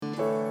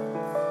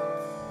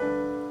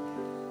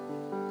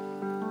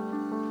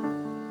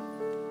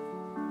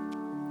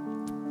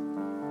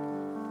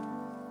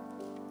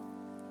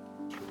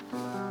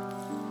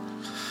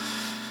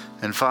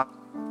And Father,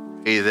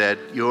 I pray that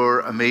your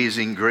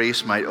amazing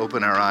grace might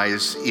open our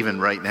eyes even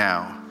right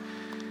now,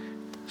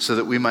 so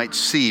that we might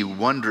see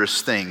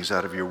wondrous things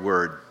out of your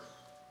word.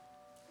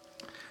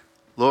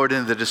 Lord,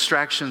 in the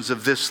distractions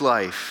of this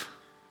life,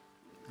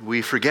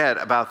 we forget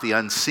about the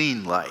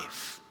unseen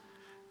life,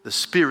 the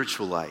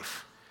spiritual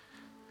life.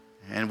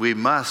 And we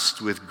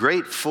must, with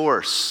great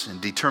force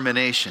and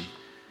determination,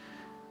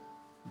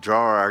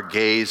 draw our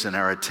gaze and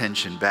our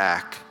attention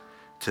back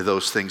to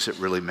those things that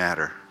really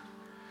matter.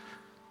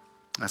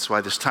 That's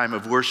why this time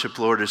of worship,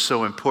 Lord, is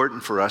so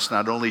important for us,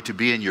 not only to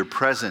be in your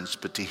presence,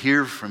 but to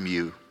hear from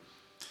you,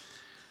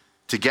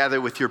 to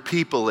gather with your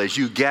people as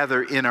you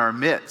gather in our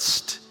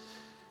midst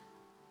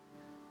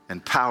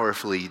and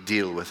powerfully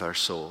deal with our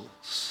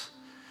souls.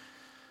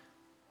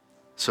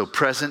 So,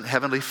 present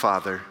Heavenly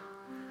Father,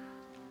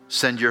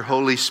 send your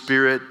Holy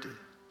Spirit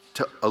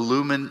to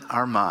illumine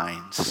our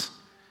minds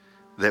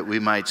that we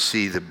might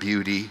see the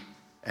beauty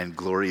and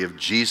glory of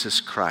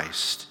Jesus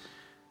Christ,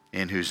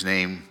 in whose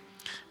name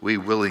we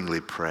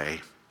willingly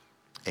pray.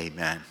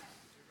 Amen.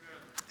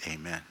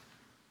 Amen.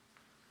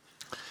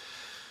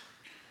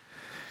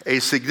 A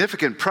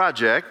significant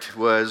project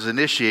was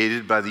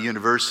initiated by the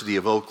University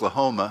of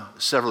Oklahoma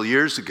several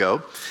years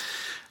ago.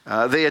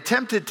 They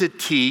attempted to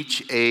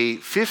teach a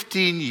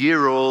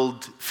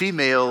 15-year-old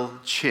female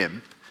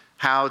chimp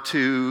how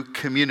to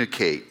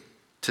communicate,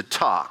 to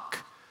talk.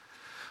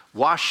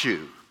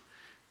 Washu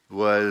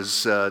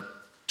was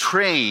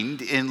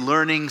trained in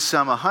learning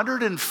some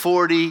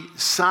 140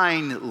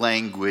 sign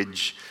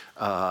language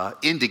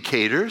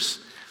indicators.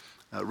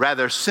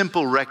 Rather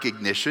simple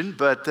recognition,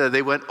 but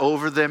they went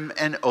over them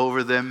and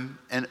over them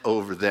and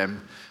over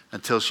them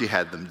until she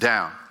had them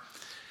down.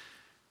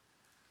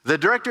 The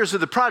directors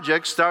of the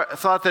project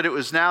thought that it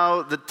was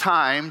now the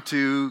time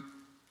to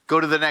go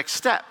to the next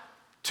step,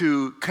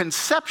 to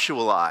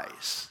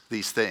conceptualize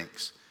these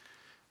things.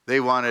 They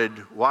wanted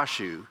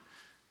Washu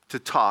to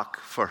talk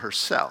for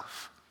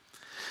herself.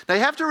 Now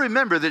you have to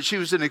remember that she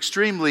was an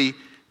extremely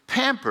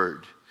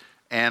pampered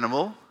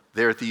animal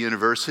there at the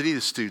university.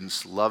 The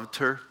students loved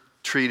her,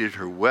 treated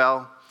her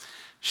well.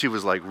 She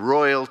was like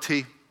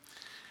royalty.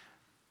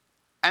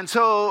 And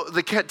so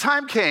the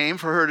time came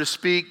for her to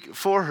speak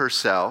for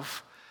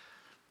herself,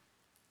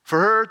 for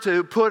her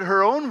to put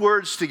her own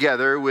words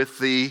together with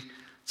the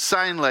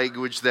sign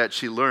language that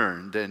she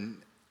learned.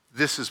 And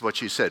this is what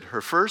she said.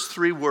 Her first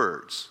 3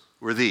 words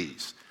were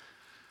these: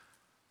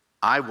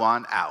 I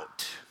want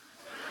out.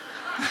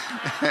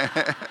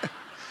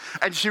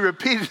 And she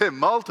repeated them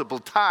multiple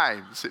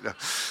times.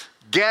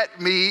 Get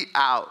me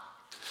out.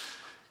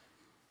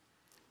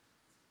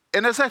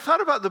 And as I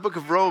thought about the book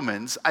of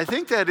Romans, I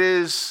think that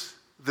is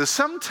the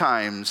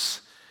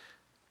sometimes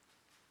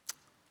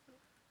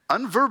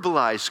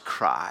unverbalized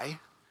cry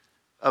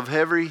of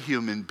every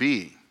human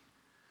being.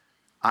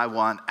 I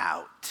want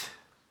out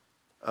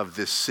of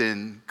this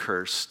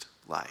sin-cursed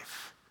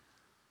life.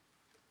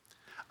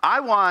 I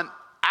want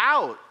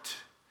out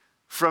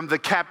from the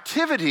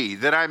captivity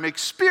that I'm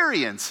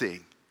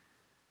experiencing.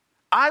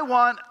 I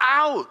want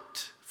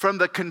out from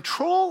the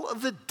control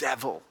of the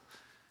devil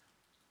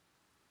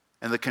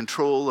and the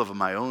control of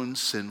my own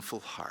sinful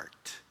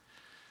heart.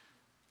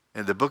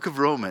 And the book of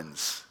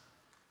Romans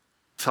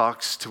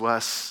talks to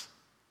us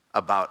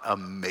about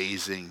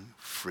amazing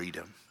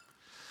freedom.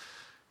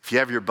 If you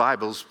have your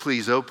Bibles,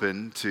 please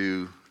open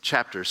to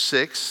chapter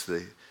 6,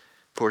 the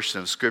portion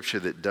of Scripture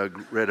that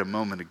Doug read a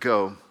moment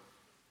ago.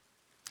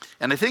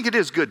 And I think it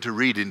is good to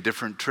read in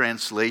different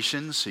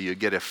translations so you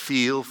get a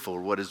feel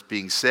for what is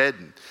being said.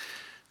 And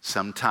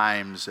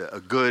sometimes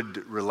a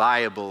good,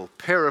 reliable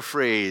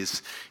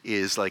paraphrase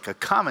is like a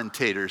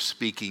commentator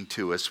speaking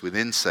to us with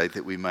insight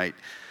that we might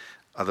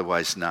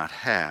otherwise not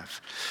have.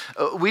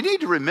 We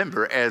need to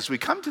remember, as we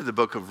come to the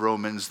book of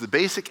Romans, the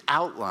basic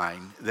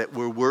outline that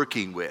we're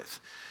working with.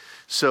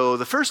 So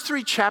the first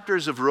 3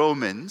 chapters of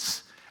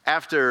Romans,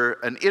 after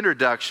an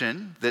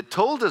introduction that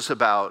told us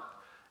about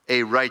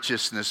a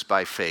righteousness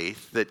by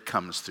faith that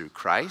comes through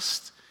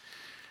Christ,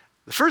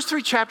 the first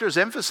 3 chapters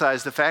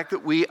emphasize the fact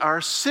that we are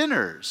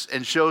sinners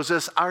and shows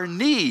us our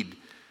need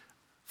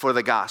for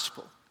the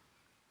gospel.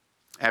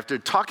 After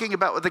talking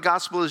about what the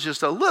gospel is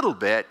just a little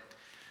bit,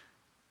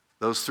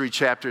 those 3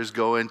 chapters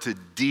go into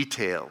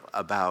detail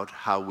about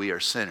how we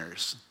are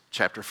sinners.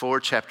 Chapter 4,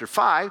 chapter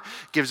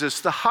 5 gives us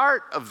the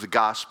heart of the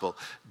gospel,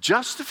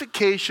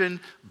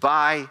 justification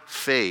by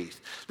faith,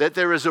 that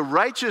there is a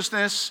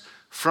righteousness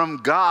from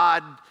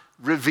God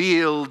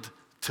revealed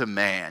to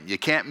man. You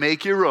can't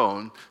make your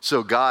own,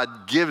 so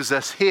God gives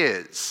us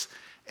his,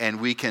 and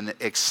we can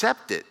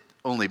accept it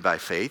only by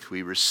faith.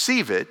 We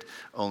receive it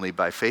only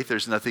by faith.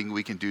 There's nothing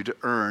we can do to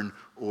earn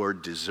or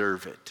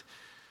deserve it.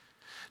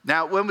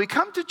 Now, when we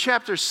come to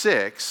chapter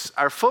 6,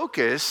 our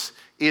focus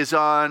is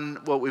on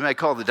what we might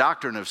call the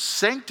doctrine of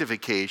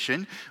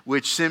sanctification,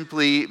 which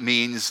simply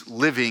means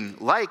living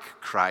like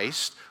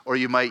Christ, or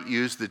you might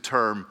use the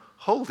term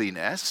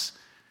holiness.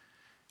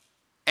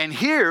 And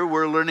here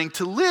we're learning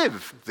to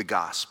live the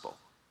gospel.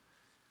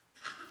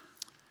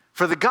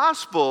 For the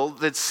gospel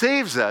that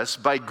saves us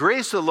by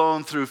grace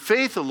alone, through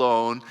faith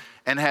alone,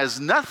 and has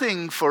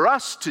nothing for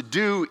us to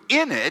do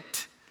in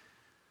it,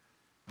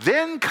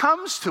 then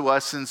comes to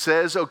us and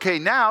says, okay,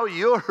 now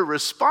you're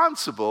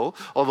responsible,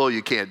 although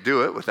you can't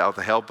do it without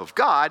the help of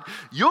God,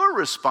 you're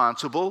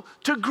responsible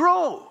to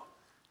grow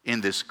in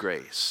this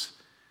grace.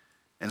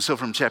 And so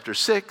from chapter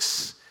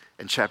 6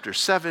 and chapter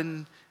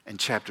 7 and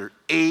chapter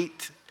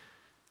 8,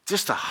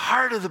 just the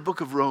heart of the book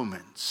of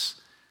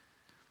Romans,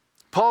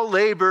 Paul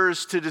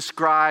labors to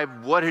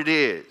describe what it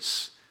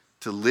is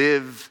to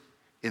live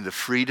in the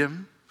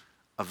freedom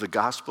of the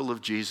gospel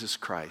of Jesus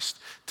Christ,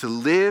 to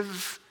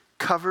live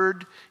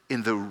covered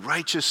in the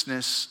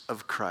righteousness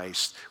of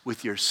Christ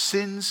with your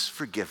sins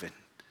forgiven.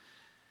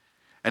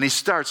 And he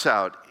starts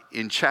out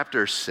in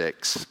chapter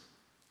 6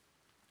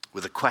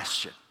 with a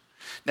question.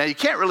 Now, you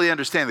can't really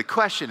understand the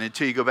question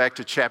until you go back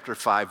to chapter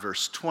 5,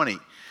 verse 20.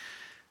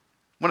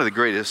 One of the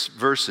greatest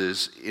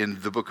verses in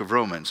the book of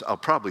Romans. I'll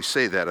probably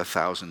say that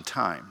 1,000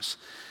 times.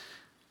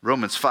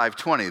 Romans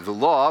 5:20, the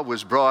law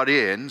was brought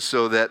in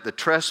so that the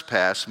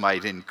trespass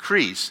might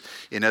increase.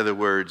 In other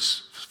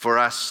words, for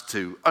us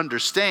to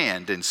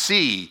understand and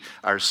see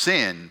our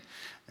sin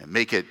and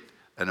make it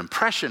an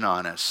impression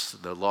on us.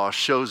 The law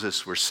shows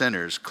us we're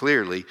sinners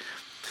clearly.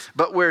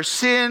 But where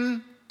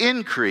sin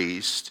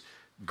increased,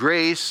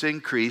 grace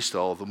increased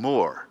all the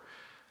more.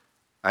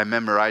 I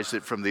memorized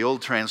it from the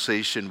old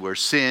translation, where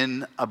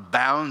sin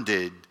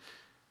abounded,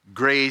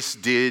 grace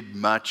did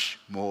much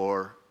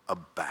more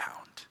abound.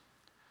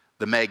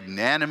 The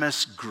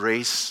magnanimous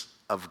grace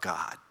of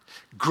God.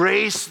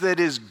 Grace that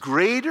is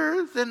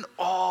greater than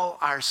all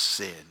our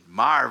sin.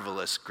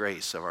 Marvelous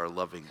grace of our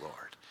loving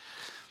Lord.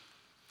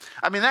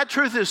 I mean, that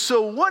truth is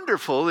so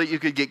wonderful that you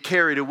could get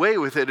carried away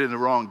with it in the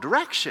wrong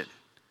direction.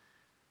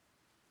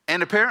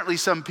 And apparently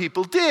some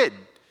people did.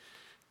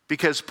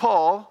 Because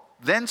Paul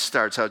then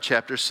starts out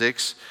chapter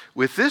 6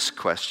 with this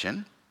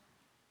question.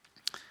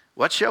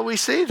 What shall we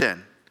say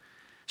then?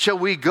 Shall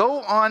we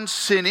go on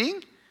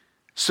sinning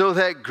so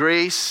that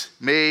grace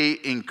may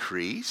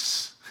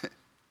increase?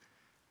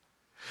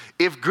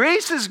 If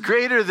grace is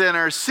greater than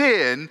our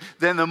sin,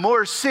 then the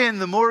more sin,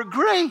 the more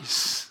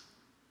grace.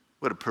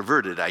 What a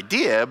perverted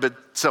idea, but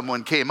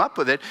someone came up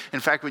with it. In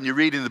fact, when you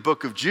read in the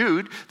book of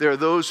Jude, there are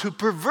those who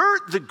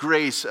pervert the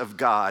grace of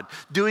God,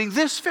 doing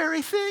this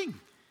very thing.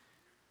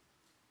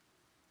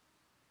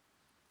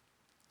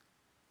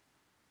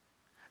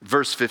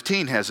 Verse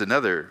 15 has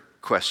another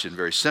question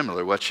very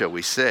similar. What shall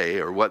we say?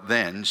 Or what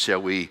then?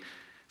 Shall we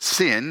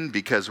sin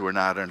because we're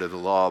not under the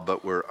law,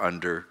 but we're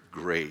under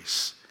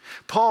grace?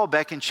 Paul,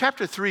 back in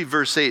chapter 3,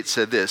 verse 8,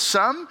 said this,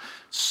 some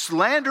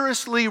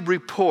slanderously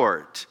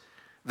report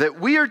that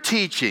we are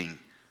teaching,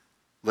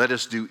 let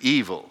us do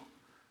evil,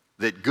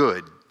 that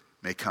good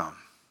may come.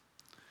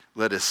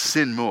 Let us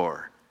sin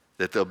more,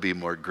 that there'll be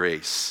more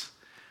grace.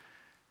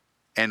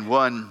 And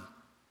one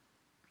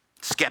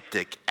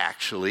skeptic,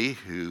 actually,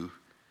 who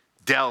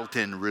dealt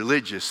in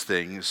religious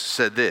things,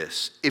 said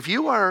this, if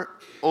you are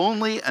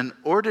only an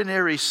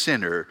ordinary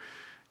sinner,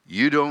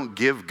 you don't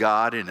give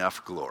God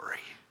enough glory.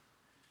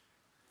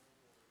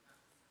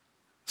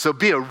 So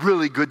be a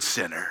really good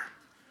sinner.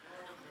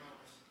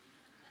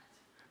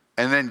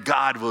 And then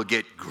God will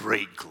get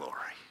great glory.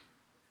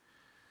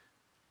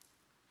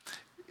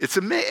 It's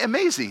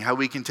amazing how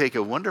we can take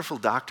a wonderful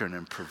doctrine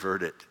and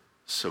pervert it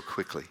so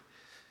quickly.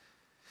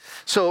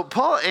 So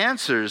Paul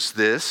answers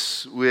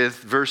this with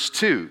verse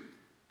 2.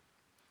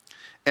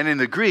 And in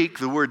the Greek,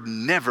 the word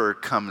never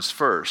comes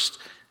first.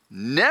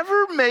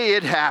 Never may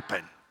it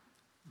happen.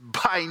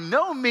 By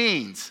no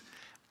means.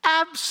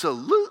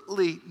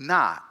 Absolutely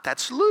not.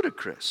 That's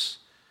ludicrous.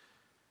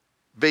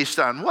 Based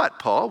on what,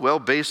 Paul? Well,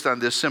 based on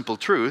this simple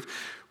truth.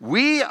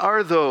 We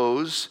are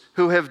those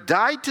who have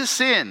died to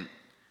sin.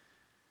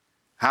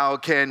 How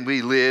can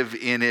we live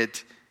in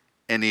it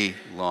any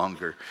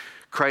longer?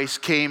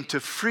 Christ came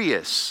to free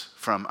us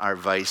from our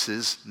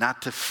vices,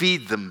 not to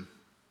feed them.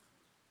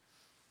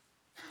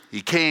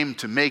 He came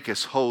to make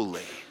us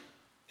holy.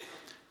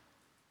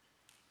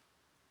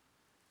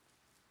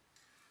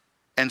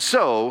 And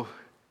so,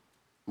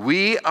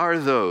 we are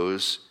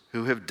those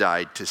who have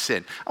died to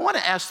sin. I want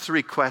to ask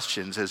 3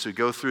 questions as we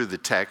go through the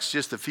text,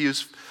 just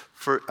first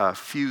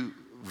few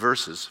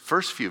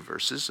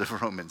verses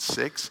of Romans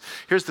 6.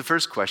 Here's the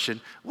first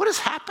question. What has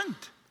happened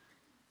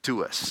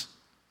to us?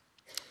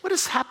 What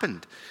has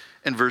happened?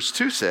 And verse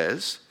 2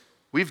 says,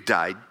 we've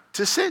died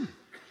to sin.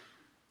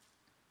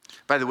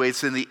 By the way,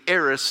 it's in the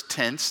aorist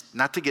tense,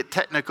 not to get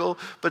technical,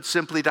 but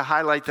simply to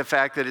highlight the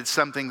fact that it's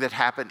something that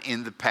happened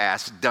in the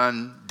past,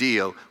 done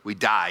deal, we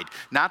died.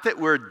 Not that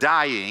we're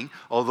dying,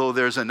 although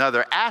there's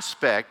another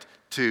aspect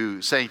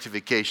to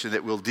sanctification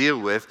that we'll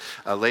deal with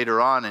later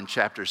on in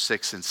chapter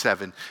 6 and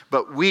 7.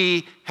 But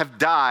we have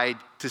died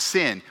to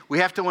sin. We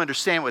have to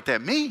understand what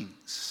that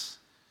means.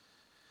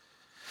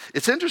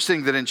 It's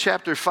interesting that in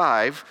chapter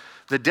 5,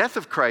 the death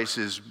of Christ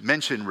is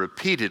mentioned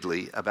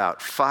repeatedly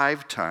about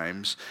 5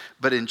 times,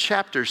 but in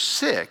chapter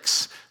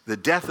 6, the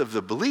death of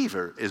the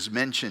believer is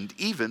mentioned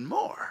even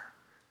more.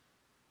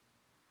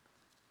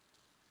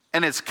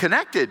 And it's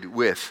connected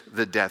with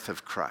the death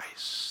of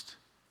Christ.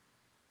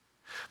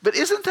 But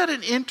isn't that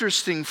an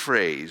interesting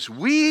phrase?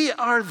 We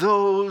are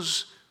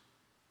those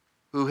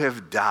who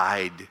have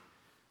died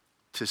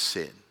to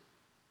sin.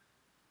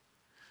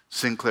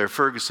 Sinclair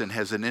Ferguson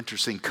has an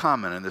interesting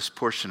comment on this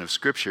portion of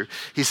Scripture.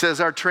 He says,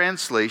 our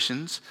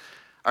translations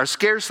are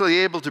scarcely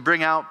able to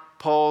bring out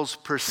Paul's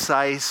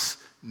precise,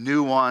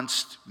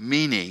 nuanced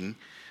meaning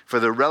for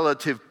the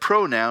relative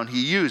pronoun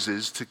he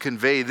uses to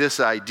convey this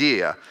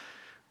idea.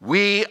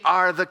 We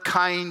are the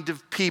kind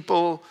of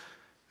people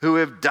who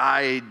have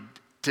died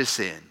to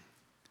sin.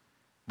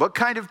 What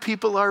kind of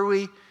people are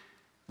we?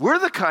 We're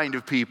the kind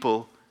of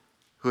people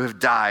who have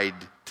died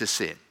to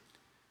sin.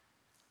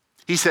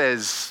 He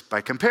says, by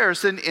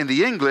comparison, in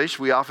the English,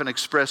 we often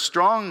express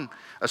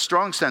a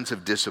strong sense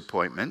of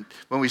disappointment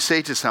when we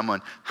say to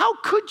someone, how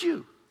could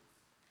you?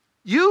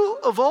 You,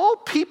 of all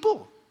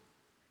people,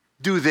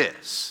 do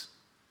this.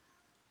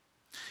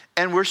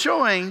 And we're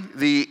showing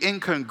the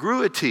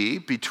inconsistency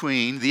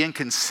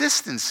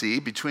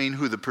between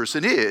who the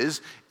person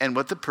is and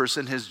what the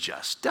person has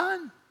just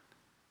done.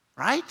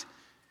 Right?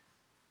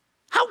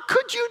 How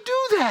could you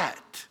do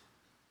that?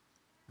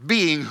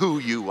 Being who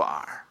you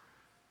are.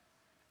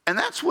 And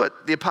that's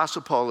what the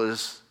Apostle Paul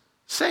is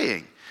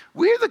saying.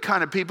 We're the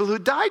kind of people who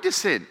died to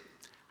sin.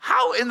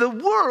 How in the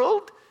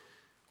world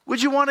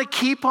would you want to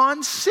keep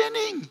on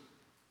sinning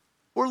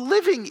or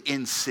living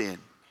in sin?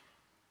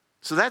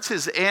 So that's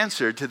his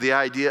answer to the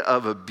idea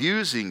of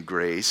abusing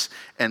grace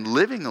and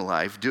living a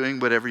life doing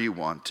whatever you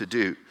want to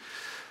do.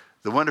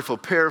 The wonderful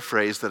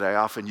paraphrase that I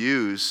often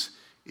use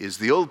is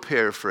the old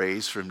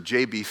paraphrase from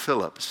J.B.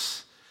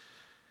 Phillips.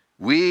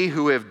 We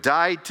who have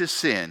died to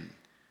sin,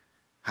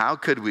 how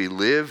could we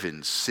live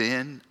in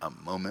sin a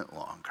moment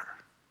longer?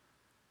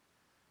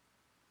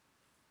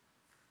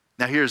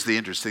 Now here's the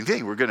interesting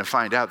thing. We're going to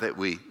find out that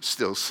we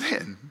still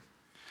sin.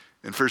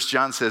 And 1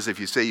 John says, if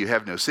you say you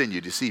have no sin,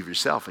 you deceive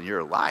yourself and you're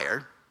a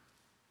liar.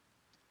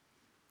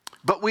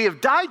 But we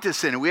have died to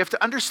sin, and we have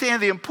to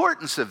understand the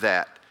importance of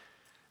that,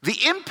 the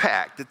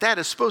impact that that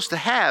is supposed to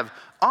have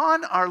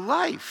on our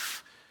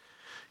life.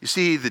 You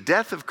see, the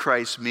death of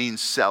Christ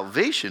means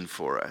salvation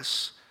for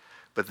us,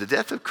 but the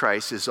death of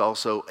Christ is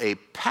also a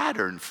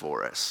pattern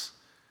for us.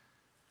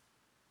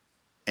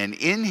 And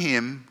in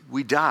him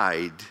we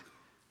died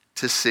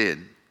to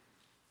sin.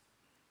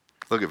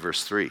 Look at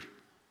verse 3.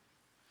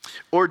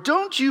 Or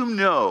don't you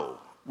know,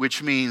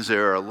 which means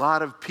there are a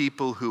lot of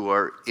people who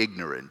are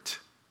ignorant.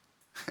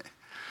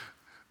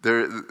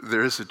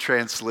 There is a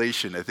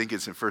translation, I think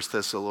it's in 1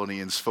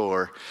 Thessalonians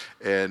 4,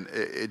 and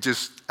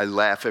I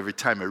laugh every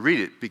time I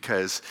read it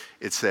because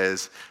it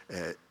says,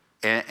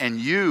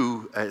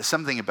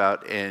 something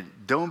about, and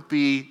don't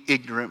be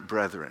ignorant,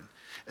 brethren.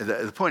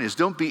 The point is,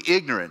 don't be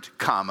ignorant,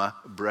 comma,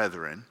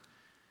 brethren.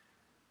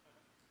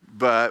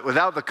 But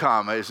without the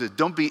comma, it says,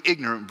 don't be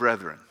ignorant,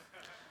 brethren.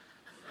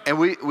 And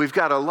we've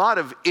got a lot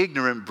of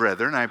ignorant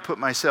brethren. I put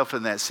myself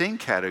in that same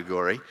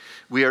category.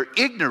 We are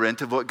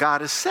ignorant of what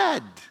God has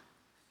said.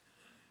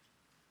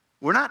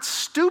 We're not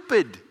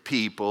stupid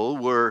people.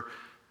 We're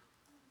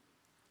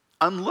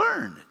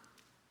unlearned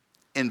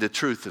in the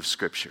truth of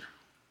Scripture.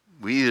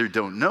 We either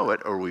don't know it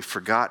or we've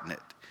forgotten it.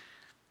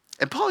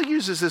 And Paul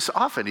uses this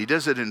often. He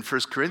does it in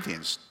 1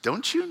 Corinthians.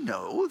 Don't you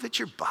know that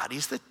your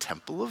body's the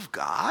temple of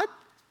God?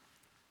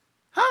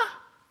 Huh?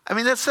 I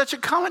mean, that's such a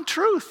common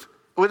truth.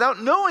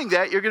 Without knowing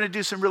that, you're going to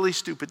do some really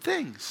stupid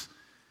things.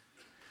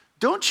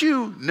 Don't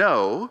you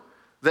know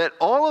that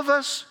all of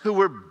us who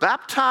were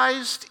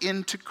baptized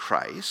into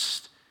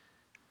Christ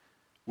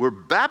were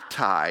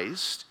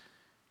baptized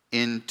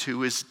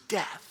into his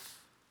death?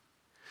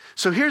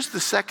 So here's the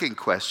second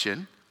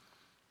question.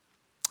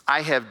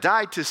 I have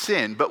died to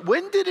sin, but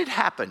when did it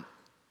happen?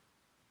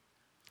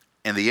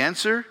 And the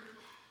answer,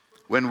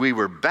 when we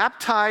were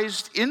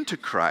baptized into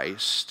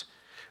Christ,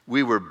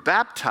 we were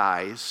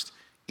baptized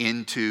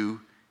into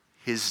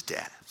his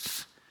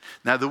death.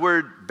 Now the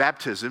word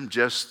baptism,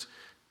 just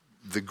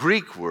the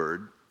Greek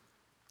word,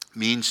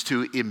 means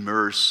to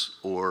immerse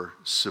or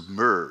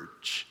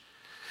submerge.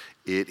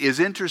 It is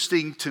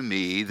interesting to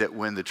me that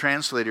when the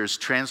translators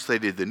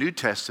translated the New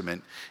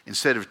Testament,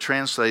 instead of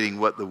translating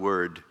what the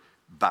word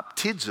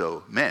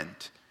baptizo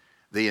meant,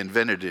 they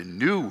invented a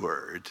new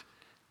word,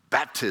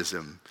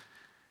 baptism,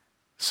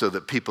 so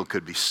that people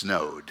could be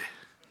snowed.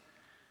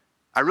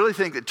 I really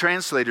think that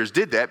translators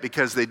did that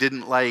because they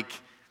didn't like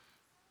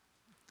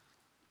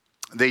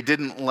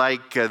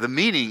the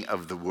meaning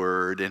of the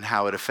word and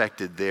how it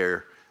affected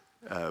their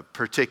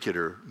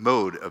particular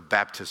mode of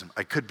baptism.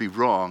 I could be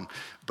wrong,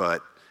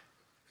 but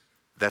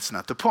that's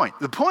not the point.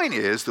 The point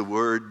is the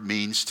word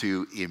means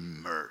to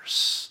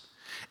immerse.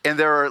 And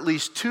there are at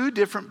least two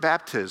different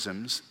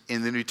baptisms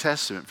in the New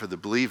Testament for the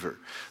believer.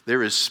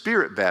 There is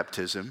spirit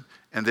baptism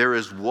and there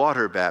is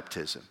water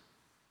baptism.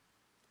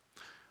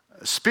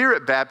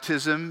 Spirit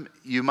baptism,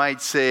 you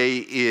might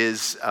say,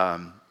 is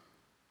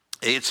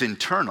it's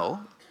internal,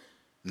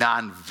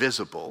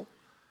 non-visible,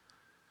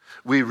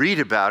 We read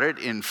about it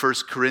in 1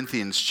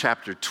 Corinthians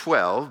chapter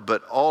 12,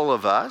 but all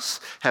of us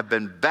have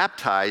been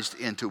baptized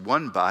into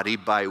one body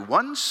by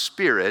one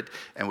Spirit,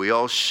 and we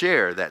all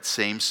share that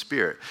same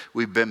Spirit.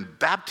 We've been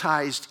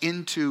baptized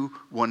into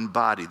one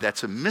body.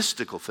 That's a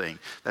mystical thing.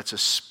 That's a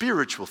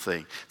spiritual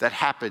thing that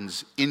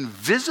happens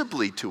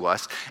invisibly to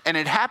us, and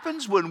it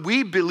happens when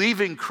we believe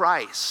in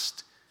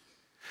Christ.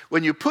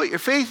 When you put your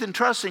faith and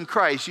trust in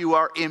Christ, you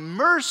are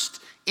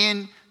immersed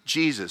in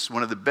Jesus.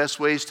 One of the best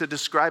ways to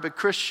describe a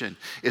Christian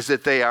is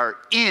that they are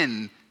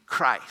in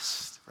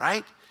Christ,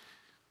 right?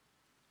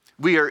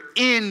 We are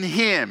in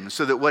Him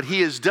so that what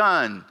He has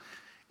done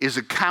is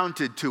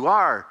accounted to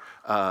our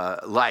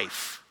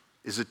life,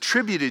 is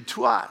attributed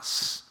to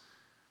us.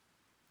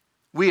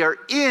 We are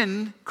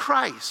in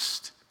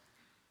Christ.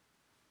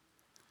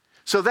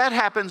 So that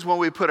happens when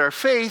we put our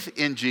faith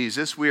in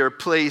Jesus. We are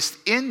placed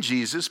in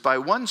Jesus by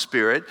one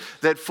Spirit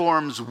that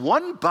forms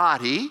one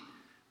body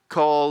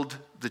called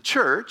the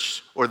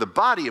church, or the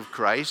body of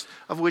Christ,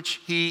 of which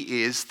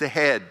He is the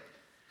head.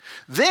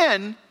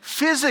 Then,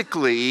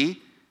 physically,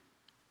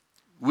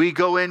 we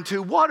go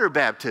into water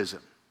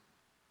baptism.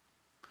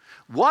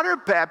 Water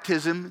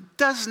baptism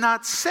does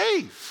not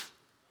save.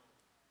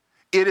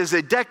 It is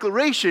a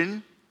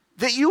declaration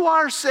that you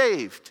are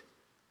saved.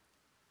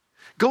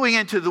 Going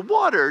into the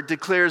water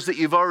declares that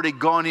you've already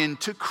gone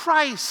into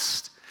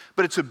Christ.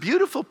 But it's a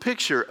beautiful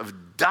picture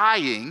of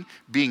dying,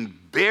 being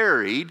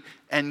buried,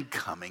 and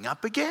coming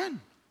up again.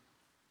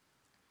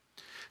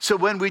 So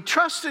when we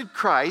trusted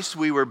Christ,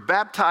 we were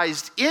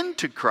baptized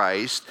into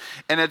Christ,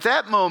 and at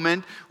that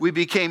moment, we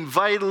became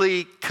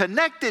vitally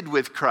connected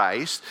with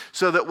Christ,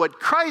 so that what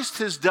Christ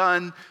has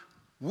done,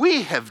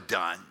 we have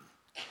done.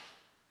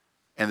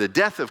 And the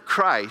death of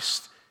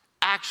Christ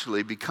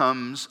actually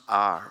becomes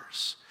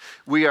ours.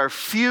 We are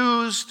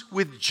fused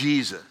with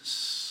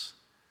Jesus.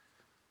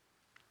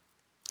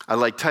 I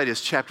like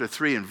Titus chapter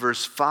 3 and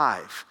verse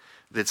 5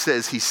 that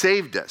says He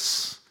saved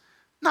us,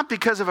 not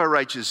because of our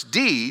righteous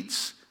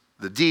deeds,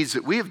 the deeds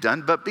that we have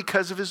done, but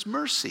because of His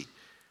mercy.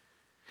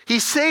 He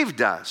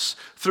saved us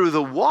through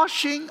the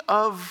washing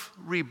of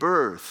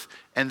rebirth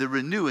and the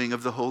renewing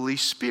of the Holy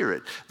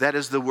Spirit. That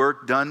is the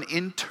work done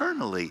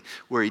internally,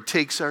 where He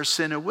takes our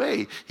sin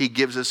away. He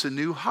gives us a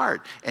new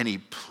heart, and He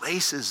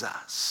places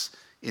us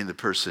in the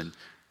person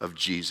of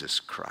Jesus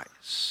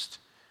Christ.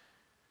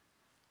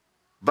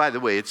 By the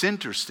way, it's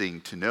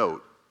interesting to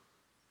note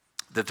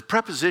that the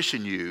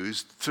preposition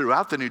used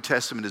throughout the New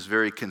Testament is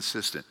very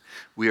consistent.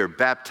 We are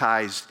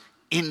baptized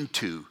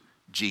into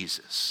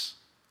Jesus.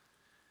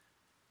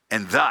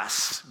 And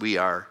thus, we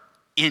are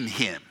in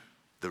Him,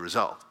 the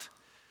result.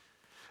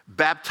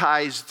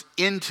 Baptized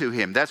into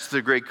Him. That's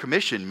the Great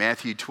Commission,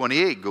 Matthew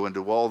 28, go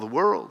into all the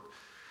world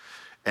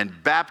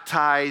and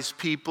baptize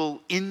people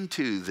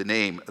into the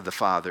name of the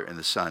Father and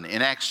the Son.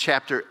 In Acts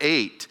chapter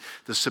 8,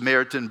 the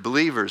Samaritan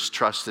believers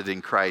trusted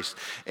in Christ.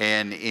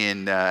 And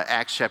in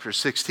Acts chapter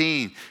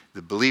 16,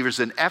 the believers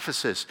in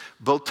Ephesus,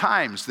 both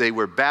times they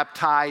were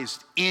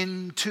baptized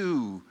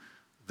into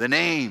the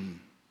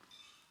name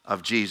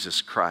of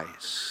Jesus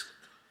Christ.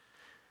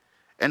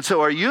 And so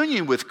our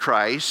union with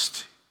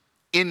Christ,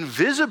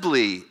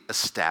 invisibly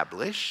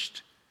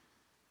established,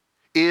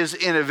 is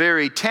in a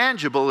very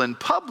tangible and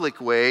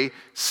public way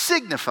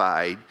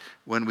signified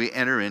when we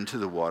enter into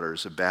the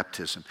waters of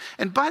baptism.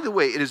 And by the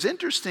way, it is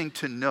interesting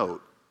to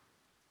note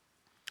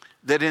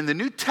that in the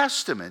New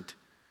Testament,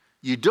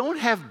 you don't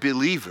have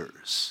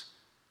believers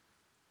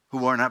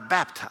who are not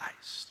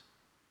baptized.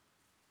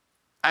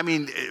 I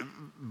mean,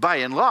 by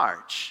and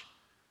large,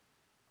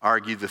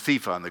 argue the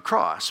thief on the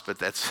cross, but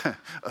that's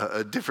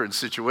a different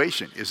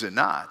situation, is it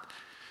not?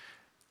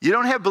 You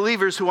don't have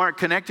believers who aren't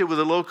connected with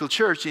a local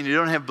church, and you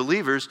don't have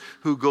believers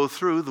who go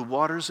through the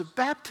waters of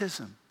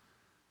baptism.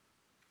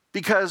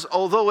 Because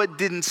although it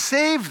didn't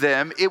save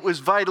them, it was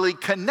vitally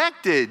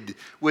connected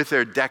with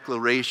their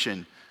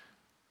declaration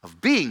of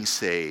being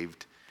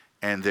saved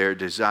and their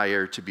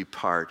desire to be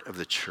part of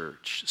the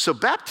church. So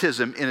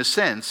baptism, in a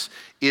sense,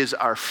 is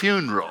our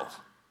funeral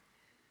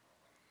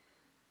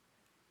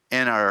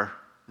and our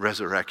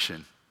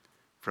resurrection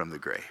from the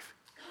grave.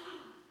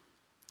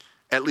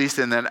 At least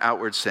in that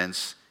outward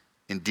sense,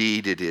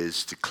 indeed it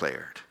is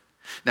declared.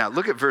 Now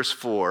look at verse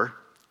 4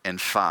 and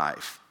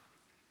 5.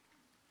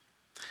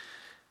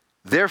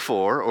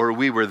 Therefore, or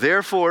we were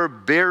therefore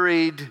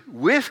buried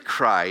with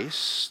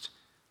Christ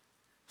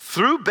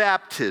through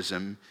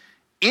baptism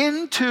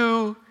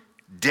into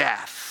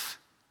death,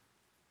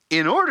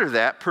 in order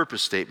that,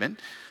 purpose statement,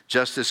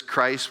 just as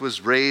Christ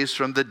was raised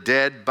from the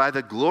dead by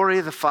the glory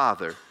of the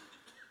Father,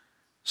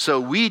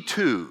 so we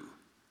too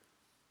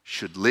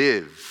should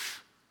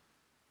live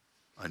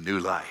a new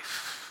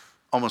life.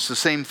 Almost the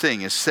same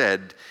thing is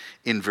said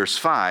in verse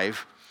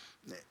 5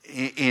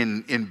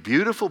 in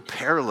beautiful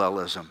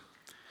parallelism.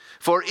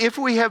 For if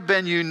we have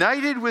been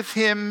united with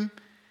him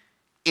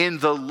in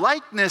the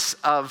likeness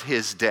of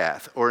his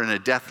death, or in a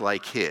death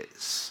like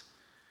his,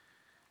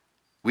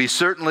 we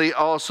certainly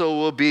also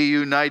will be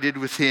united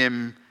with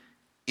him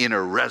in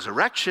a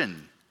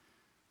resurrection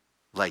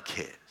like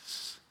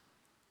his.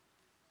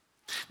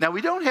 Now,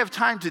 we don't have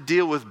time to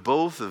deal with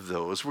both of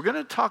those. We're going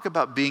to talk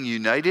about being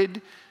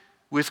united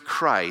with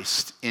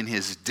Christ in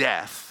his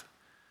death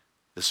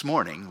this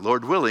morning.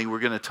 Lord willing, we're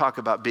going to talk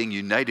about being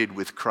united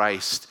with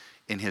Christ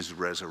in his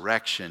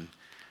resurrection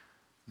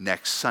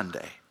next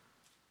Sunday.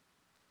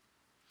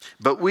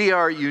 But we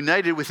are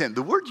united with him.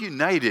 The word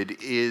united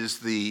is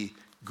the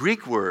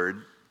Greek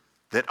word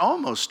that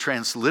almost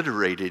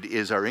transliterated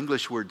is our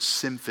English word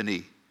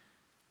symphony.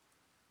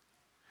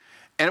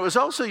 And it was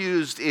also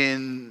used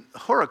in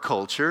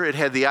horticulture. It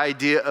had the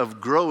idea of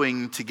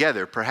growing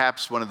together.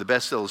 Perhaps one of the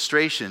best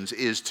illustrations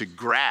is to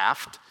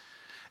graft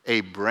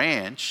a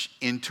branch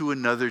into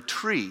another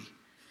tree.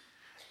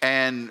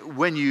 And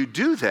when you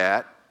do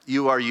that,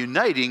 you are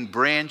uniting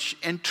branch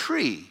and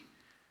tree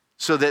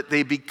so that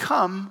they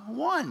become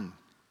one.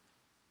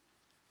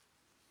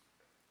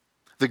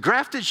 The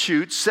grafted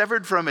shoot,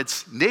 severed from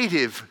its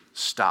native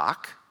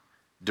stock,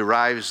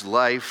 derives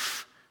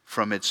life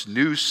from its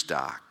new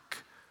stock,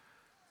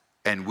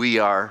 and we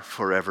are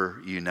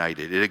forever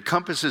united. It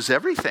encompasses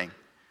everything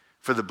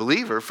for the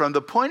believer from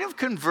the point of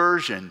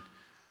conversion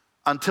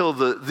until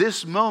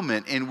this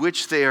moment in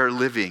which they are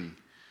living,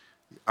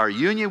 our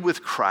union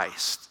with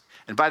Christ.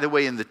 And by the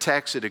way, in the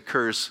text it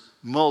occurs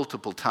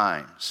multiple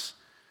times.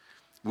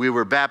 We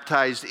were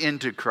baptized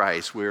into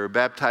Christ. We were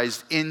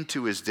baptized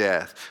into his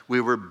death.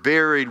 We were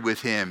buried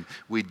with him.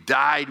 We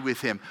died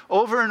with him.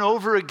 Over and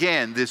over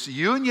again, this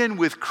union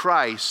with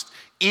Christ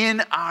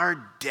in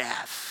our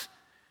death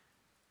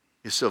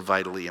is so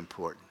vitally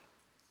important.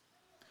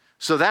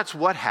 So that's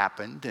what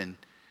happened, and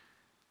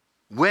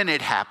when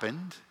it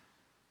happened,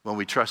 when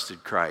we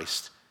trusted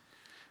Christ.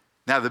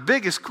 Now the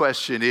biggest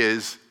question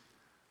is,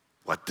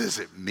 what does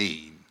it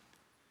mean?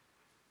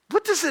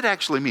 What does it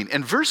actually mean?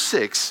 And verse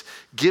 6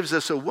 gives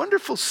us a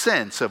wonderful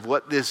sense of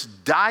what this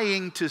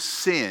dying to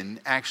sin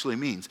actually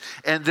means.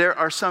 And there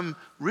are some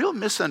real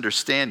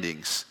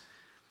misunderstandings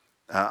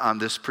on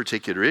this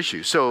particular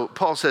issue. So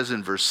Paul says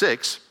in verse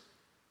 6,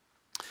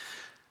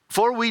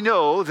 "For we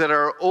know that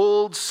our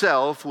old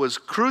self was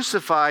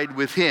crucified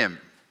with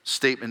him,"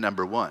 statement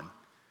number 1,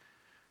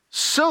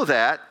 "so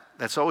that,"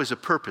 that's always a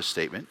purpose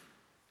statement,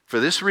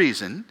 "for this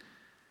reason,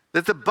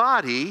 that the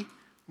body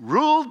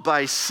ruled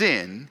by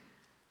sin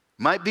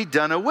might be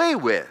done away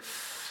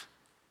with,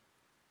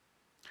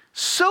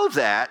 so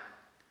that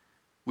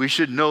we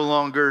should no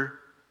longer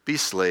be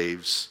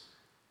slaves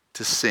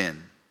to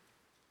sin."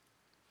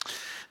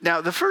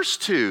 Now, the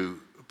first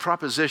two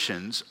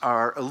propositions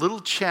are a little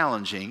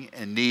challenging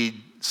and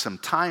need some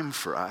time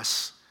for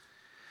us.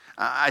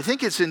 I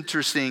think it's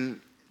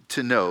interesting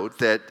to note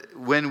that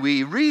when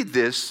we read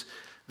this,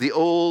 the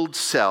old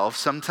self,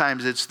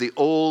 sometimes it's the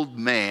old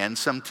man,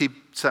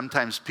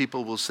 sometimes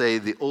people will say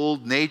the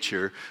old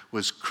nature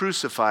was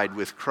crucified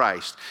with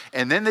Christ.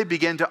 And then they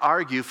begin to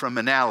argue from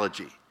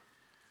analogy.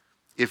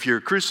 If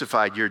you're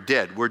crucified, you're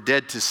dead. We're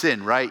dead to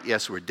sin, right?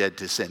 Yes, we're dead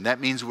to sin. That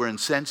means we're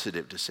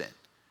insensitive to sin.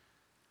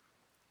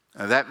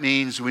 That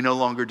means we no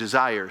longer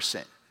desire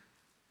sin.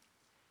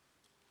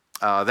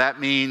 That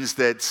means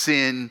that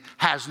sin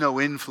has no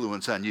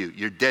influence on you.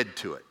 You're dead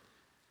to it.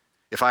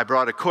 If I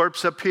brought a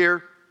corpse up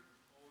here,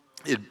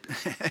 it'd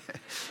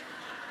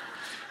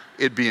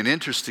be an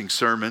interesting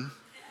sermon.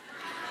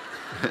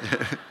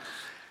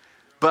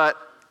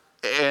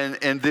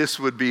 And this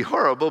would be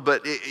horrible,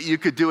 but you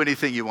could do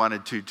anything you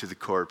wanted to the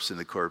corpse, and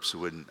the corpse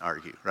wouldn't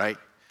argue, right?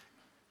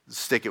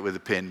 Stick it with a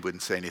pin,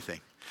 wouldn't say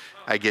anything.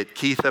 I get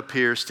Keith up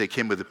here, stick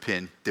him with a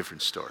pin,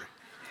 different story.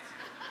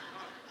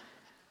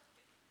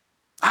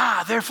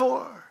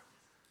 Therefore,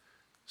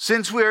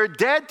 since we're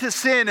dead to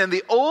sin and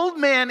the old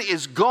man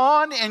is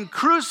gone and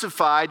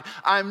crucified,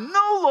 I'm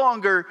no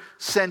longer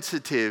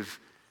sensitive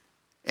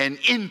and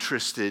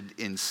interested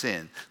in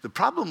sin. The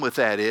problem with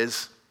that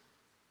is,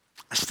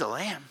 I still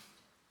am.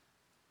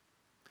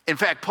 In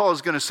fact, Paul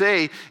is going to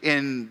say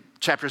in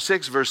chapter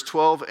 6, verse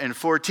 12 and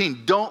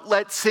 14, don't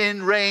let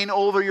sin reign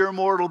over your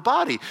mortal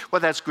body. Well,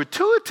 that's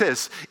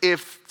gratuitous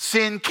if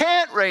sin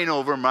can't reign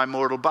over my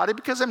mortal body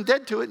because I'm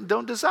dead to it and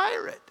don't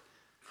desire it.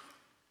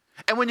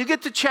 And when you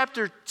get to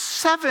chapter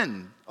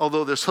 7,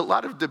 although there's a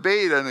lot of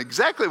debate on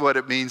exactly what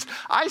it means,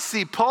 I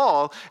see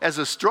Paul as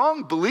a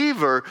strong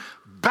believer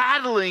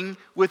battling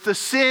with the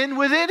sin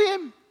within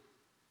him.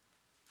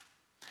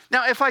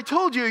 Now, if I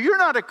told you you're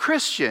not a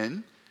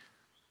Christian,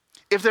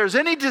 if there's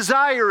any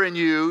desire in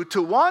you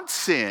to want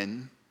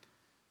sin,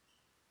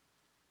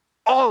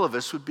 all of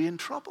us would be in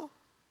trouble,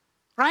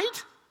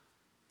 right?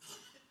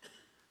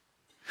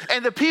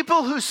 And the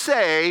people who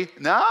say,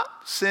 no,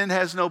 sin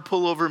has no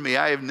pull over me,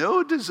 I have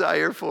no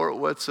desire for it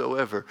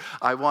whatsoever,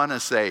 I want to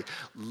say,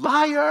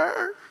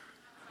 liar.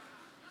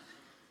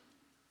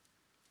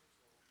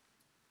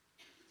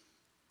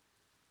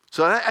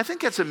 So I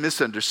think that's a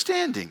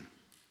misunderstanding.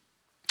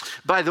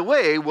 By the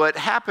way, what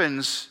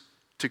happens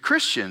to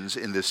Christians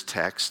in this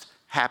text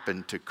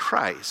happened to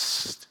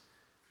Christ.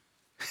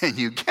 And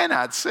you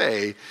cannot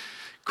say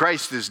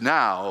Christ is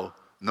now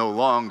no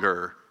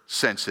longer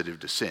sensitive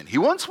to sin. He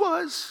once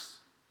was,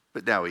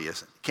 but now he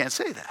isn't. Can't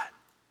say that.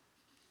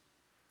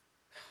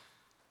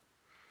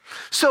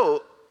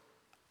 So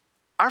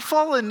our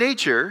fallen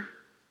nature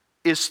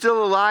is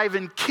still alive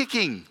and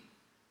kicking.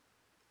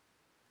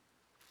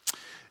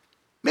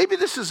 Maybe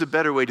this is a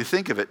better way to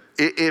think of it.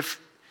 If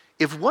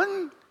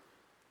one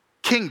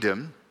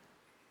kingdom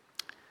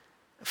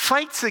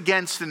fights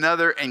against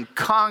another and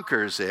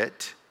conquers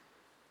it,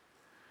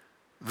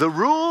 the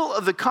rule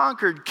of the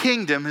conquered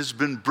kingdom has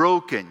been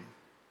broken.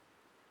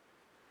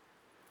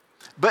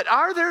 But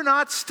are there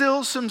not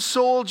still some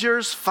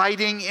soldiers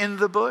fighting in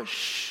the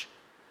bush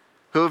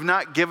who have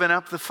not given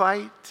up the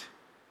fight?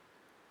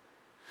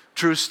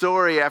 True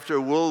story, after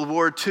World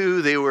War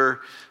II,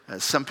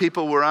 some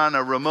people were on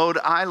a remote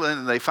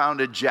island and they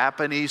found a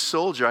Japanese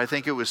soldier, I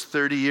think it was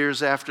 30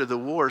 years after the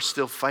war,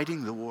 still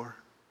fighting the war.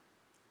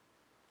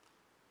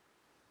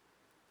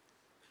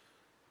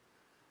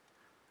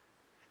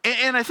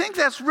 And I think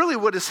that's really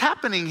what is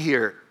happening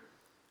here.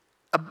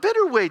 A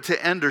better way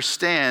to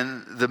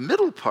understand the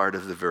middle part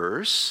of the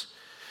verse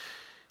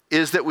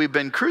is that we've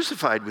been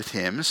crucified with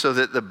him so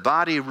that the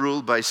body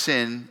ruled by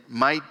sin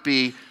might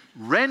be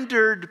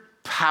rendered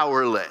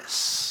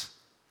powerless.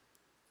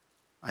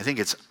 I think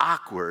it's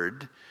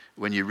awkward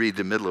when you read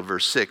the middle of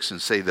verse 6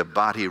 and say the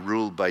body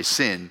ruled by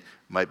sin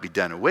might be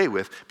done away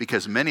with,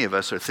 because many of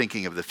us are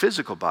thinking of the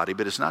physical body,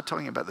 but it's not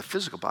talking about the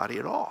physical body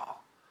at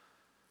all.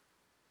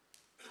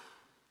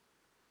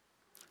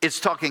 It's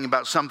talking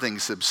about something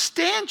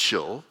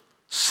substantial,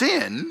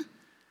 sin,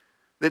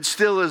 that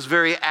still is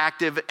very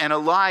active and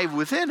alive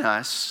within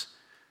us,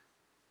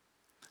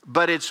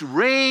 but its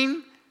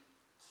reign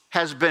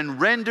has been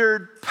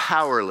rendered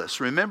powerless.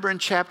 Remember in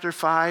chapter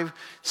 5,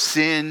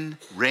 sin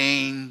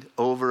reigned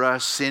over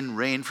us. Sin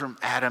reigned from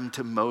Adam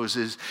to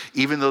Moses.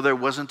 Even though there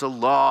wasn't a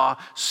law,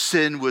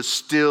 sin was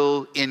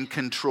still in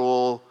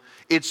control.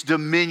 Its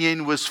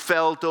dominion was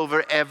felt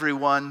over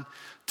everyone,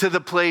 to the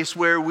place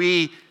where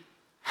we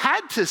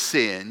had to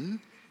sin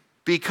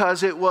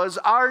because it was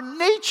our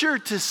nature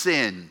to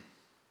sin.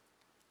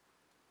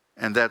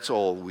 And that's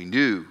all we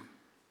knew.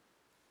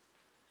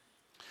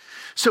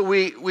 So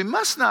we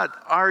must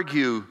not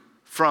argue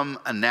from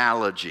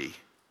analogy.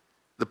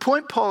 The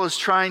point Paul is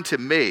trying to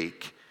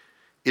make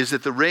is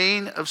that the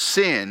reign of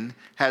sin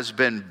has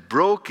been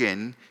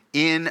broken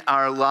in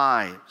our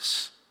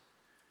lives.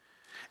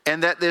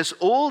 And that this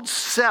old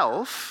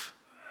self,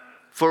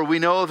 for we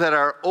know that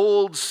our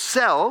old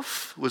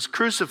self was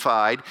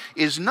crucified,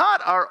 is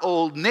not our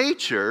old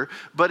nature,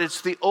 but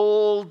it's the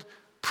old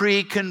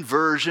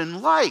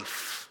pre-conversion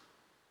life.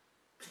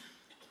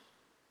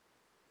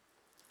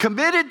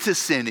 Committed to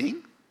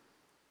sinning,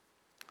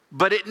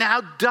 but it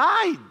now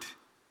died.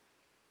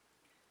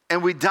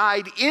 And we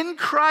died in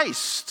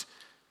Christ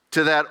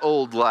to that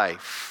old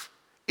life.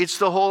 It's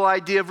the whole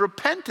idea of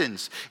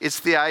repentance. It's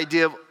the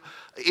idea of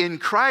in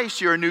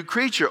Christ, you're a new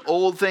creature.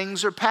 Old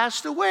things are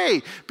passed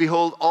away.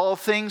 Behold, all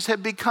things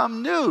have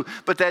become new.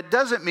 But that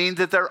doesn't mean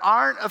that there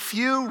aren't a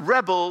few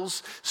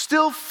rebels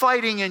still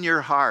fighting in your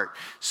heart.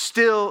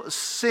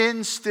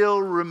 Sin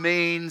still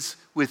remains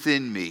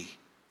within me.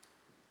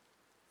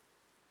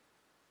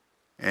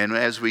 And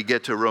as we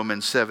get to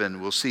Romans 7,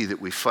 we'll see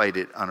that we fight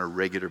it on a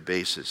regular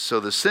basis.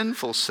 So the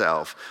sinful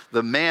self,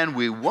 the man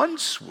we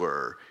once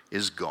were,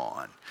 is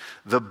gone.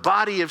 The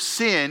body of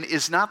sin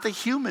is not the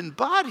human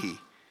body,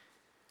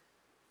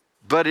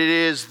 but it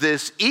is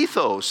this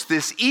ethos,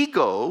 this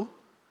ego,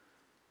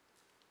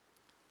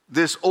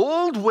 this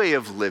old way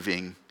of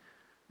living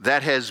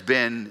that has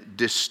been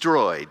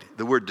destroyed.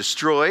 The word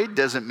destroyed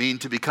doesn't mean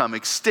to become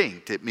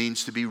extinct. It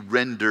means to be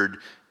rendered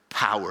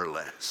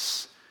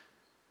powerless.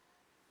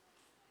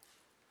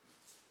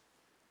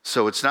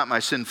 So it's not my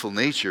sinful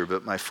nature,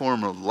 but my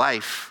former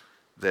life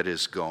that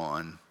is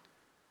gone.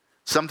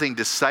 Something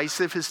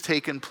decisive has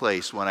taken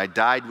place. When I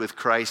died with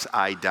Christ,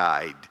 I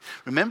died.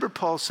 Remember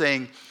Paul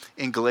saying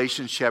in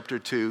Galatians chapter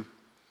 2,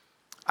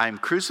 I am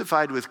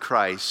crucified with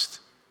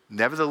Christ,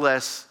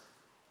 nevertheless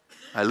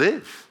I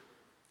live.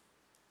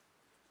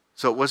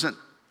 So it wasn't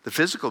the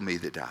physical me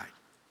that died.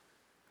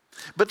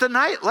 But the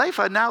life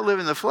I now live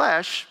in the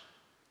flesh,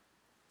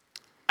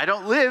 I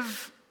don't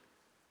live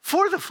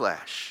for the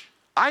flesh.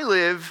 I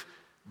live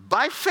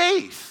by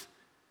faith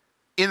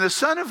in the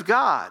Son of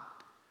God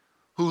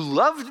who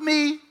loved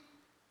me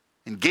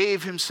and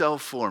gave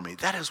himself for me.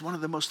 That is one of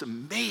the most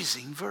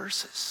amazing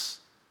verses.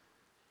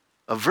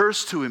 A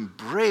verse to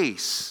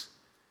embrace.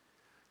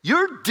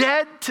 You're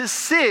dead to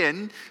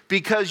sin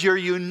because you're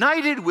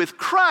united with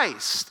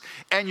Christ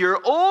and your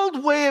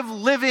old way of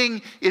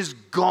living is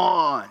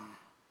gone.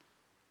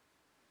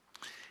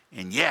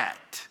 And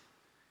yet,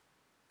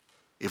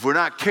 if we're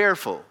not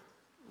careful,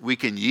 we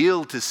can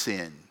yield to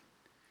sin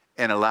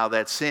and allow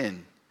that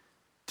sin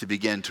to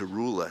begin to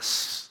rule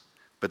us.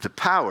 But the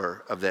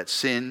power of that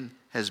sin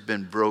has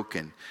been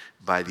broken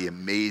by the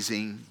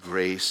amazing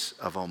grace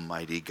of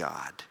Almighty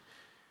God.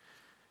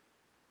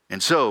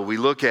 And so we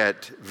look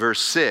at verse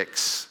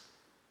 6.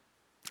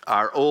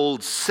 Our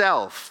old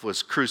self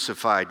was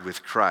crucified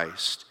with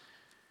Christ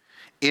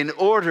in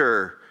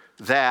order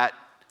that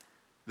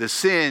the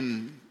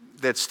sin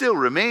that still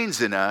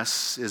remains in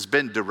us has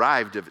been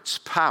derived of its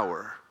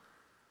power,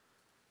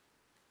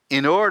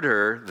 in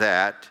order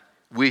that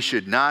We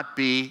should not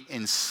be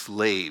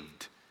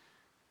enslaved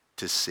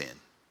to sin.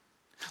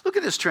 Look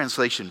at this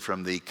translation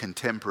from the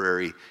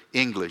Contemporary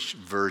English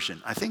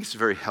Version. I think it's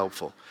very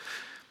helpful.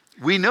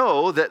 We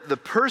know that the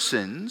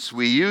persons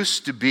we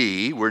used to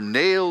be were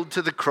nailed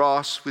to the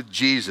cross with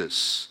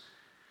Jesus.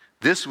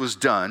 This was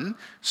done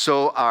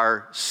so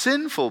our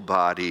sinful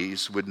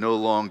bodies would no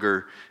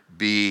longer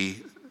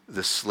be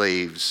the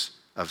slaves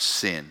of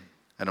sin.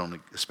 I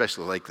don't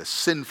especially like the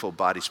sinful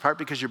bodies part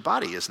because your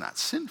body is not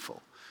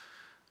sinful.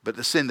 But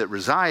the sin that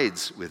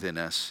resides within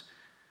us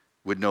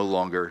would no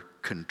longer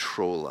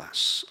control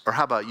us. Or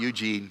how about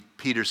Eugene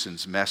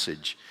Peterson's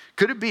message?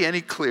 Could it be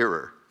any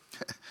clearer?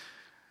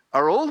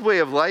 Our old way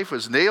of life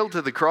was nailed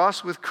to the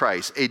cross with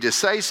Christ, a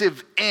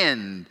decisive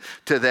end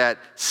to that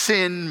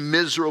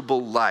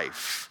sin-miserable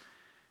life.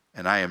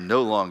 And I am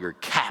no longer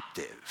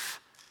captive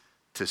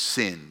to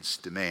sin's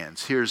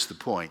demands. Here's the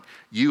point.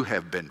 You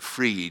have been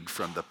freed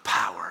from the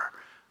power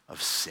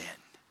of sin.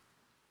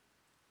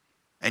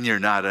 And you're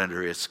not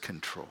under its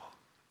control.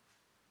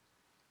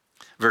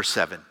 Verse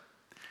 7.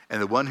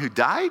 And the one who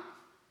died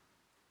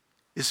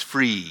is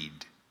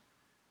freed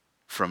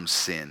from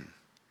sin,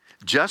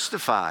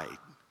 justified,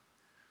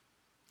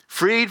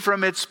 freed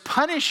from its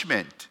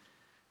punishment,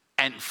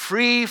 and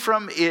free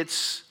from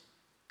its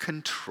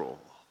control.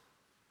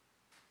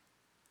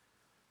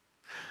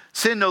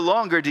 Sin no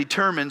longer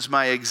determines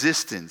my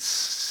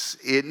existence.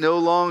 It no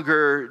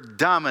longer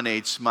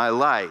dominates my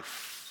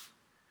life.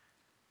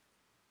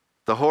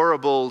 The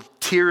horrible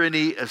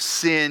tyranny of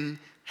sin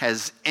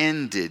has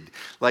ended,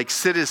 like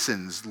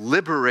citizens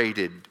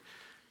liberated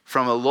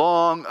from a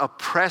long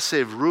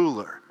oppressive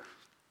ruler.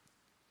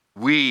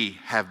 We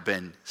have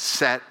been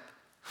set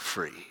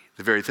free.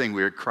 The very thing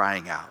we are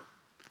crying out,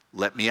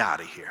 let me out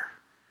of here.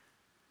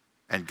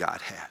 And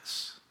God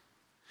has.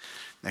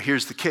 Now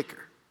here's the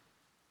kicker.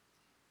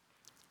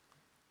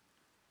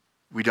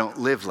 We don't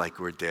live like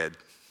we're dead.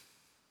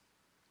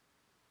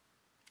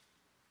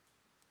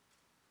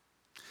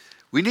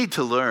 We need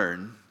to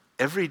learn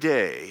every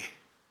day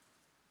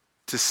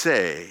to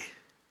say,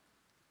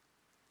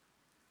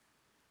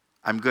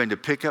 I'm going to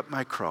pick up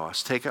my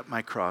cross, take up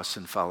my cross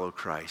and follow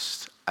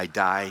Christ. I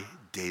die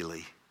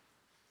daily.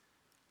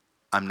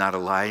 I'm not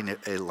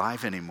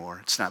alive anymore.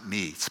 It's not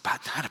me. It's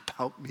not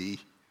about me.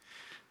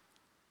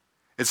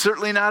 It's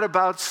certainly not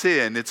about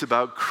sin. It's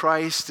about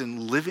Christ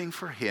and living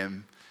for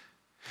him.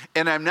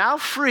 And I'm now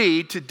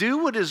free to do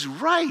what is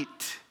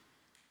right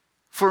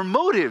for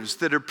motives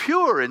that are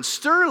pure and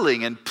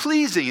sterling and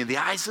pleasing in the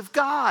eyes of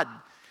God,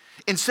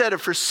 instead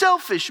of for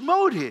selfish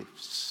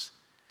motives.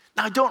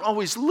 Now, I don't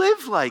always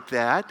live like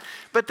that,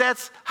 but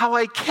that's how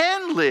I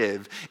can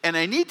live. And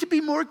I need to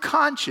be more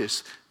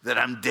conscious that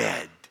I'm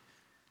dead,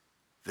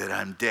 that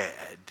I'm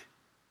dead,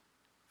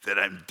 that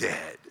I'm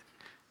dead.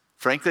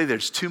 Frankly,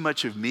 there's too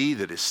much of me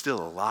that is still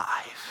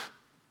alive.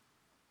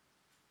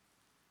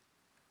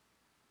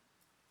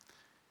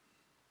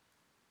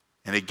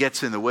 And it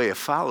gets in the way of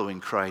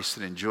following Christ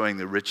and enjoying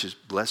the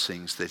richest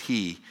blessings that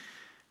he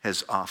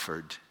has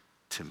offered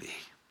to me.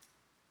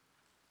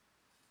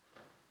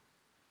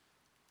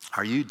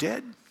 Are you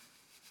dead?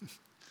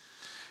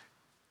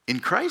 In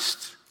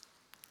Christ?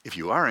 If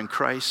you are in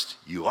Christ,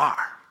 you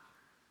are.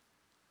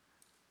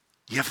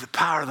 You have the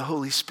power of the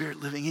Holy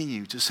Spirit living in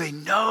you to say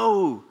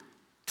no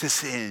to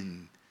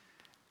sin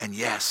and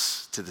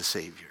yes to the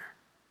Savior.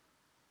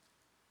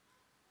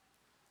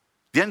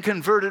 The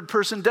unconverted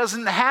person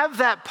doesn't have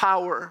that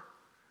power.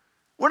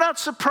 We're not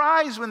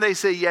surprised when they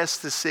say yes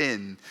to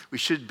sin. We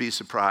should be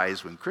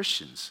surprised when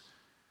Christians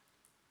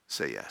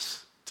say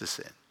yes to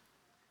sin.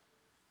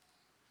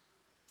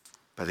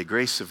 By the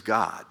grace of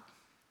God,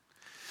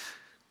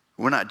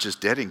 we're not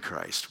just dead in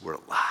Christ, we're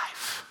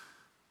alive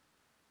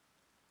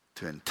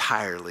to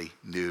entirely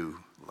new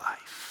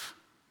life.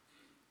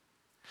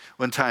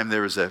 One time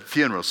there was a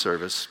funeral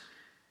service,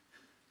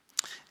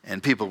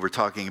 and people were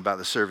talking about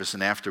the service,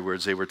 and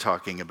afterwards they were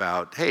talking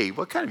about, hey,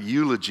 what kind of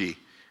eulogy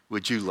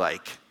would you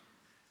like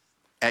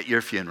at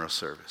your funeral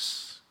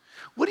service?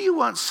 What do you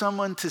want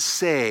someone to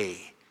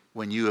say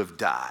when you have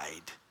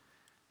died?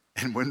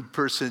 And one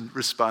person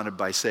responded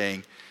by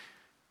saying,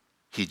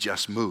 he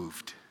just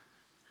moved.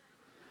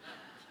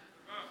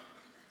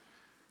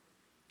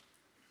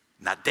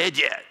 Not dead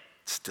yet,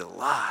 still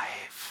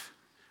alive.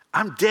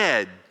 I'm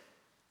dead,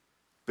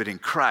 but in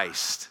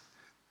Christ,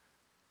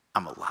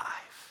 I'm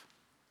alive.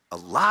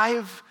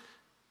 Alive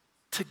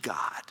to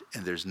God.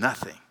 And there's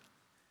nothing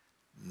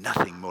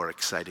more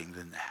exciting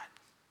than that.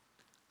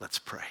 Let's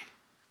pray.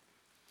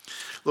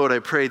 Lord, I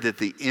pray that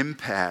the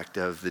impact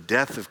of the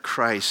death of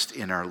Christ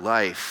in our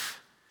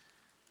life,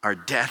 our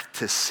death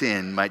to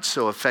sin, might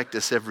so affect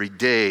us every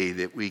day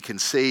that we can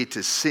say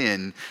to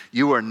sin,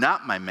 you are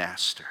not my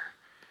master,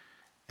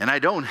 and I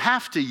don't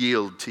have to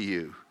yield to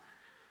you.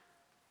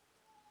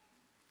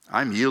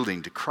 I'm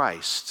yielding to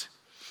Christ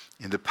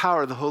in the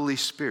power of the Holy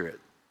Spirit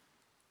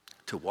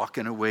to walk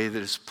in a way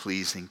that is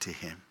pleasing to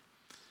him.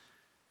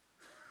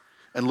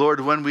 And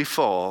Lord, when we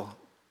fall,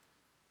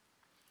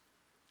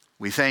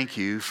 We thank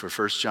you for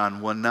 1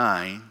 John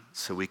 1:9,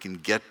 so we can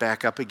get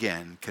back up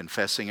again,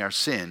 confessing our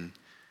sin,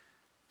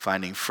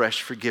 finding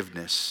fresh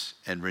forgiveness,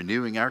 and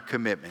renewing our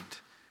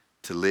commitment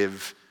to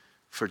live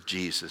for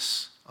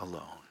Jesus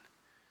alone.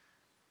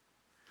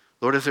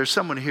 Lord, if there's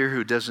someone here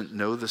who doesn't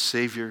know the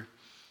Savior,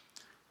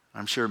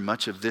 I'm sure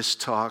much of this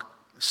talk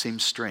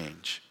seems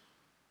strange.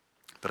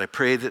 But I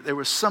pray that there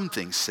was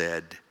something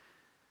said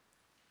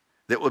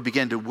that will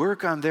begin to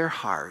work on their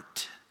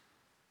heart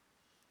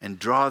and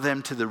draw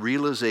them to the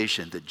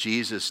realization that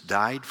Jesus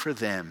died for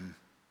them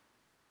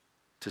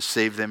to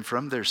save them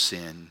from their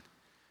sin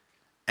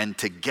and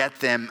to get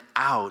them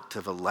out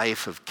of a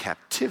life of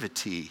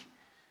captivity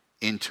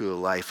into a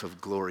life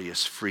of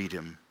glorious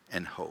freedom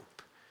and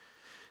hope.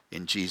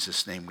 In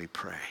Jesus' name we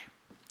pray.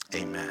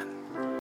 Amen.